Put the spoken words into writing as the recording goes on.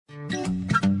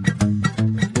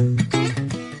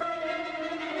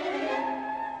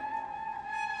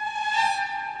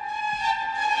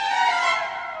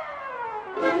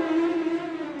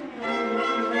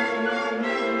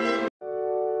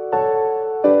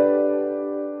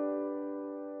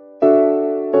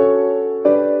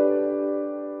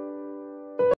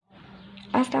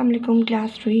Assalamualaikum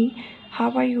class 3. How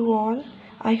are you all?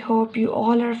 I hope you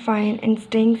all are fine and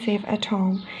staying safe at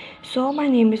home. So my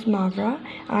name is Mavra.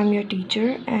 I'm your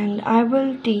teacher and I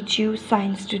will teach you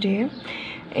science today.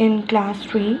 In class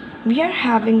 3, we are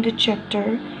having the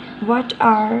chapter what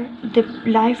are the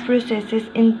life processes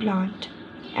in plant,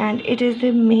 and it is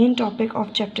the main topic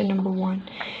of chapter number 1.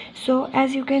 So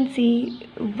as you can see,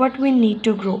 what we need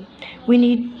to grow, we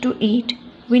need to eat,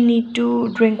 we need to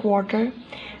drink water,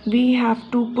 we have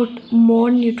to put more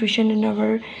nutrition in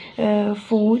our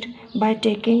food by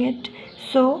taking it.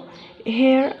 So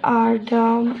here are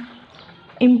the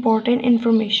important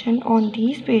information on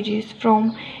these pages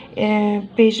from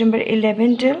page number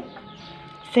 11 till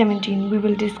 17 we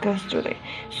will discuss today.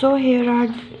 So here are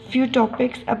few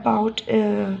topics about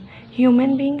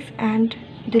human beings and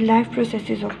the life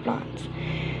processes of plants.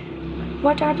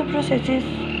 What are the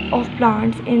processes of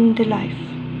plants in the life?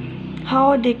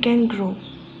 How they can grow,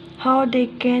 how they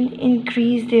can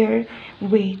increase their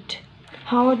weight,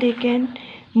 how they can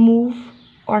move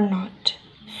or not.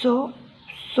 So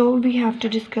we have to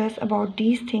discuss about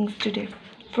these things today.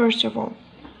 First of all,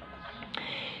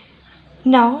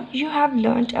 now you have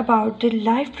learned about the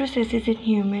life processes in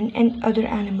human and other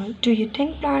animal. Do you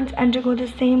think plants undergo the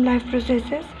same life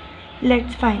processes?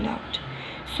 Let's find out.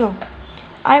 So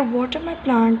I water my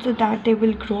plants so that they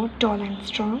will grow tall and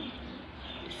strong.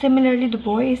 Similarly, the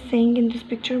boy is saying in this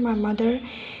picture, my mother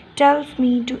tells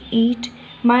me to eat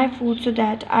my food so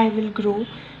that I will grow.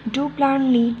 Do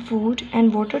plants need food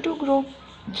and water to grow?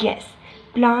 Yes,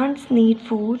 plants need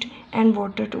food and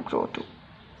water to grow too.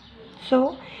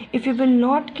 So if you will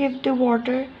not give the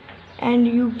water and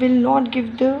you will not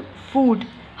give the food,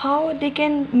 how they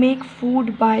can make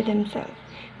food by themselves?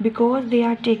 Because they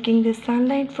are taking the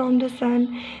sunlight from the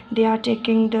sun, they are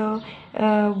taking the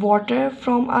water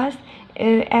from us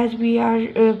as we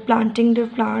are planting the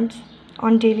plants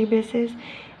on daily basis.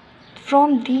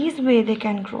 From these way they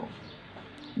can grow.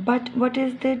 But what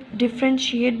is the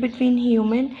differentiate between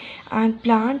human and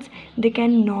plants? They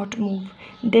cannot move,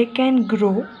 they can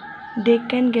grow, they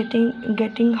can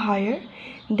getting higher,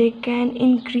 they can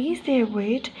increase their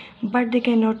weight, but they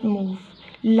cannot move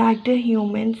like the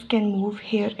humans can move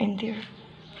here and there.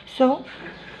 So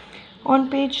on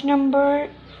page number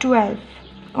 12,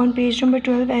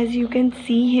 as you can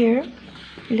see here,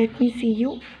 let me see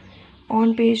you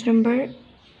on page number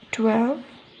 12,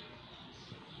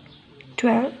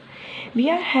 we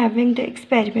are having the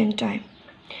experiment time.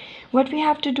 What we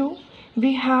have to do,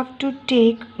 we have to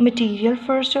take material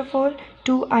first of all,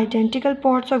 2 identical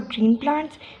pots of green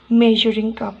plants,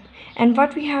 measuring cup. And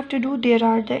what we have to do, there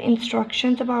are the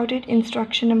instructions about it.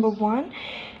 Instruction number 1,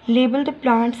 label the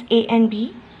plants A and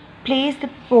B, place the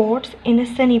pots in a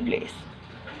sunny place.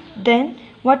 Then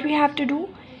what we have to do,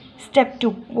 step 2,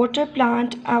 water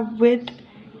plant with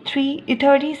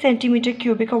 30 centimeter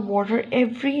cubic of water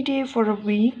every day for a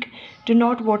week. Do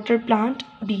not water plant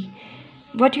B.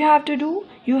 What you have to do,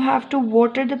 you have to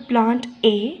water the plant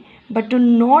A but do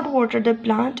not water the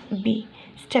plant B.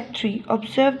 Step 3,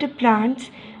 observe the plants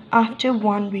after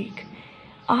 1 week.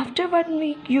 After 1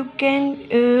 week you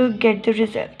can get the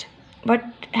result what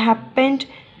happened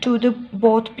to the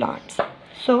both plants.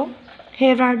 So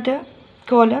here are the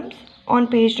columns on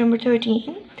page number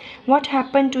 13. What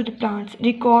happened to the plants?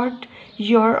 Record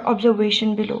your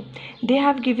observation below. They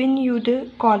have given you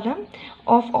the column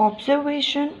of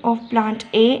observation of plant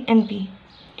A and B.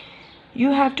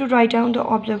 You have to write down the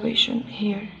observation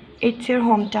here. It's your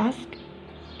home task,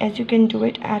 as you can do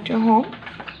it at your home.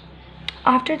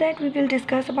 After that we will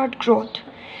discuss about growth.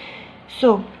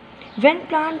 So when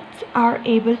plants are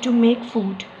able to make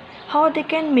food, how they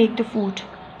can make the food?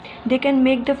 They can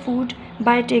make the food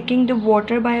by taking the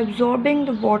water, by absorbing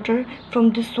the water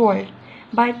from the soil,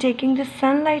 by taking the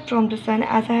sunlight from the sun,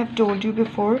 as I have told you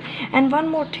before. And one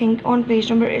more thing on page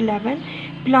number 11,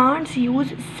 plants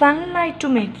use sunlight to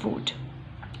make food.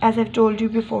 As I've told you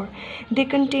before, they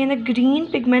contain a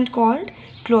green pigment called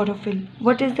chlorophyll.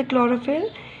 What is the chlorophyll?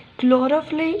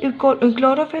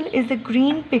 Chlorophyll is the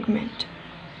green pigment.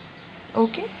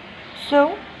 Okay,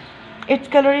 so its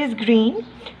color is green.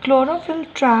 Chlorophyll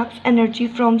traps energy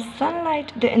from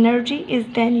sunlight. The energy is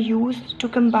then used to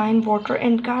combine water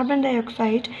and carbon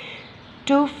dioxide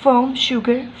to form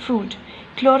sugar fruit.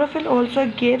 Chlorophyll also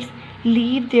gives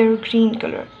leaf their green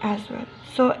color as well.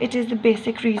 So it is the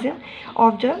basic reason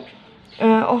of the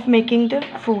of making the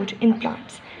food in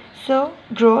plants. So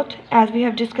growth, as we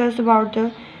have discussed about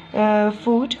the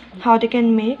food, how they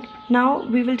can make. Now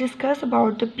we will discuss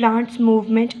about the plants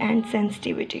movement and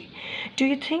sensitivity. Do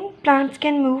you think plants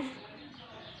can move?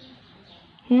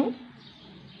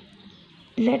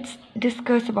 let's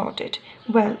discuss about it.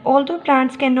 Well, although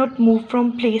plants cannot move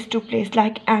from place to place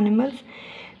like animals,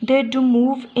 they do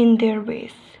move in their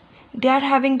ways. They are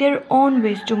having their own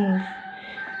ways to move.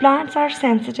 Plants are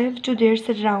sensitive to their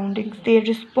surroundings. They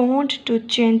respond to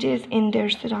changes in their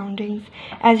surroundings.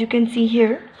 As you can see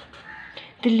here,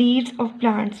 the leaves of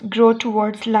plants grow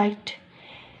towards light.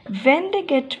 When they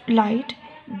get light,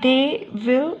 they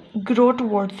will grow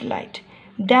towards light.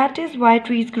 That is why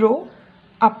trees grow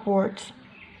upwards.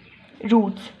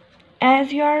 Roots.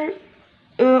 As you are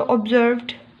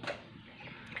observed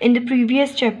in the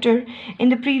previous chapter, in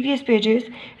the previous pages,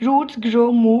 roots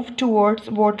move towards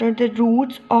water. The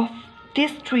roots of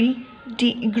this tree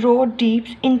grow deep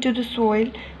into the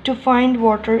soil to find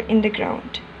water in the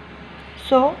ground.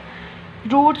 So,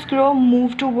 roots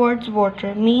move towards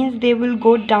water means they will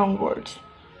go downwards.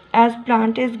 As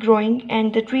plant is growing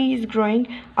and the tree is growing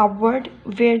upward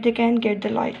where they can get the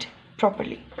light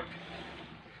properly.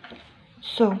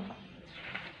 So,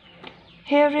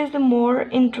 here is the more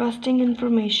interesting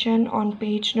information on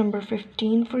page number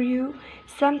 15 for you.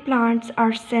 Some plants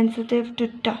are sensitive to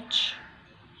touch.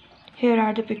 Here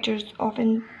are the pictures of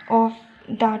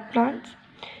that plant.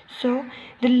 So,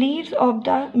 the leaves of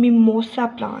the mimosa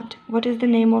plant. What is the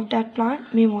name of that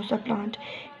plant? Mimosa plant.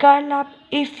 Curl up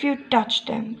if you touch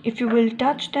them. If you will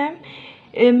touch them,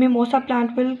 a mimosa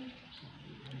plant will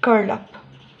curl up.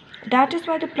 That is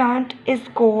why the plant is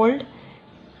called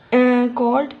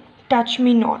touch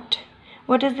me not.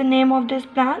 What is the name of this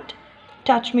plant?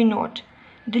 Touch me not.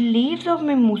 The leaves of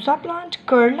mimosa plant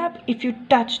curl up if you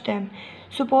touch them.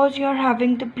 Suppose you are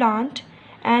having the plant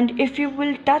and if you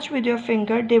will touch with your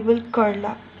finger, they will curl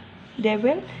up. They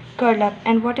will curl up.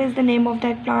 And what is the name of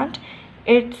that plant?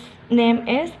 Its name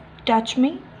is touch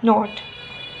me not.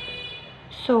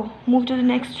 So move to the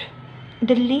next.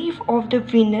 The leaf of the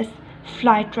Venus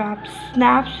flytrap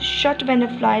snaps shut when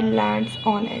a fly lands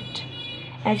on it.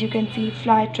 As you can see,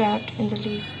 fly trapped in the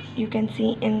leaf. You can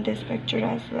see in this picture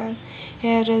as well.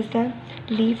 Here is the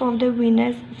leaf of the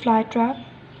Venus flytrap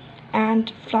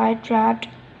and fly trapped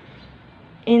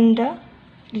in the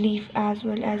leaf as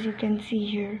well, as you can see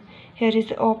here. Here is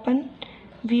the open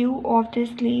view of this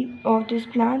leaf of this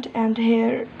plant, and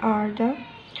here are the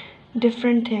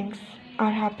different things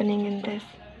are happening in this.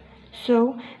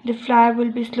 So the fly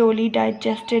will be slowly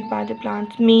digested by the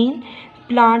plants, mean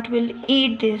plant will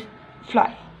eat this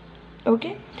fly.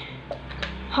 Okay,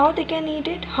 how they can eat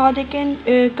it, how they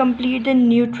can complete the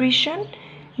nutrition?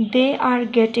 They are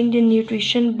getting the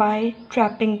nutrition by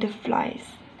trapping the flies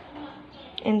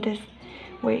in this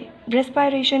way.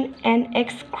 Respiration and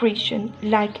excretion.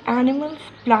 Like animals,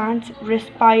 plants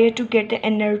respire to get the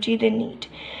energy they need.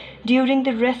 During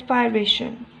the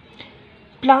respiration,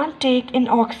 plants take in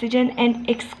oxygen and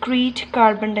excrete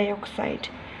carbon dioxide.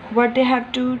 What they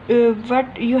have to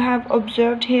what you have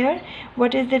observed here,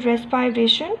 what is the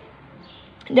respiration?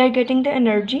 They are getting the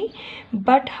energy,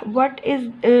 but what is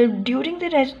during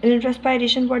the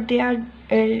respiration, what they are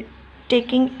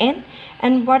taking in,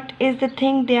 and what is the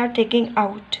thing they are taking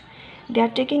out? They are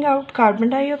taking out carbon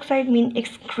dioxide, mean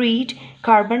excrete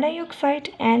carbon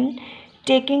dioxide, and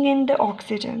taking in the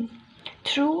oxygen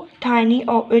through tiny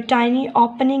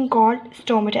opening called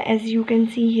stomata, as you can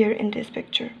see here in this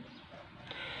picture.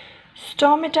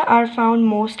 Stomata are found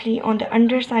mostly on the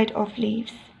underside of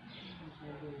leaves.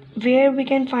 Where we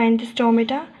can find the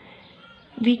stomata?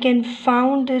 We can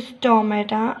find the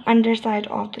stomata underside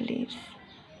of the leaves.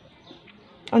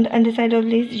 On the underside of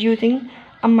leaves using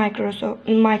a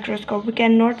microscope. We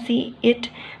cannot see it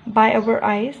by our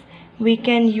eyes. We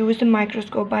can use the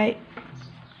microscope by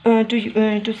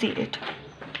to see it.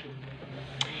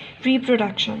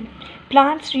 Reproduction.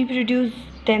 Plants reproduce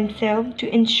themselves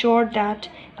to ensure that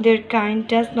their kind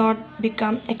does not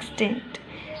become extinct.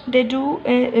 They do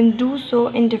so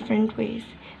in different ways.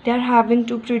 They are having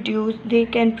to produce. They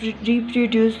can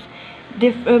reproduce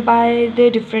by the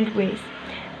different ways.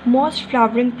 Most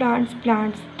flowering plants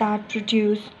that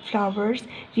produce flowers,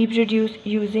 reproduce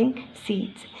using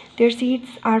seeds. Their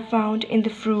seeds are found in the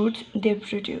fruits they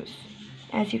produce.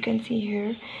 As you can see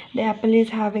here, the apple is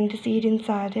having the seed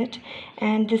inside it,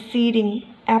 and the seeding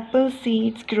apple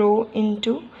seeds grow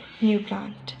into new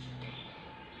plant.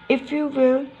 If you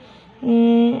will,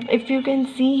 if you can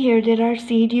see here, there are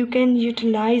seeds. You can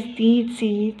utilize these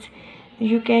seeds.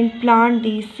 You can plant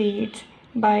these seeds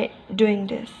by doing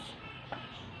this.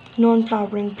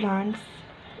 Non-flowering plants.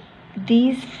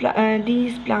 These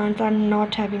plants are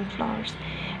not having flowers,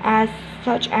 as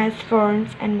such as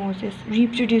ferns and mosses,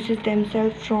 reproduces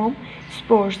themselves from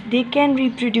spores. They can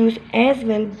reproduce as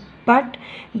well, but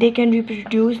they can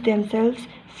reproduce themselves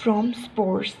from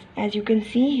spores, as you can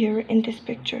see here in this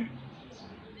picture.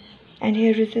 and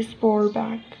here is the spore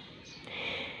bag.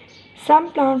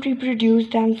 Some plants reproduce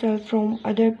themselves from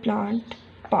other plant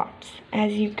parts,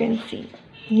 as you can see.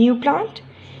 New plant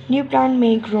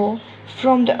may grow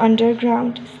from the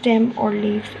underground stem or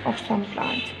leaves of some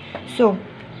plants. So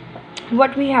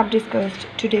what we have discussed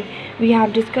today, we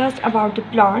have discussed about the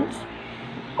plants.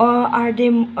 Are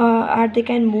they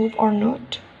can move or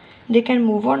not? They can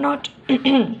move or not?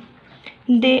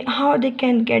 How they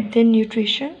can get their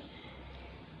nutrition,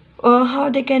 how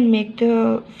they can make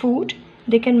the food.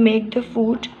 They can make the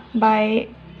food by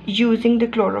using the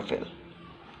chlorophyll.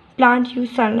 Plant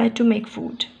use sunlight to make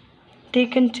food. They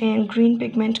contain green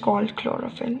pigment called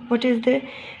chlorophyll. What is the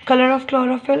color of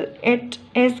chlorophyll? It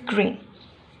is green.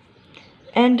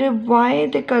 And why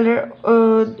the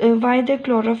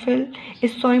chlorophyll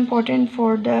is so important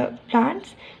for the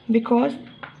plants? Because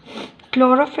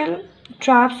chlorophyll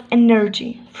traps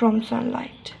energy from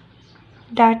sunlight.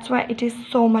 That's why it is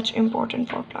so much important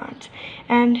for plants.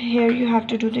 And here you have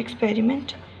to do the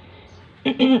experiment.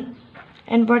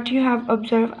 And what you have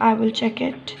observed, I will check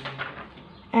it.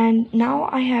 And now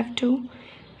I have to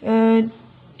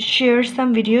share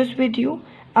some videos with you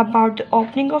about the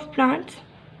opening of plants,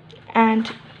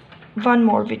 and one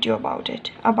more video about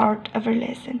it, about our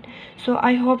lesson. So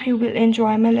I hope you will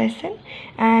enjoy my lesson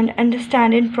and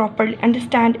understand it properly,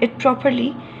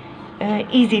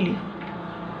 easily.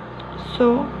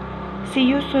 So see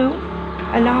you soon.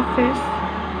 Allah Hafiz.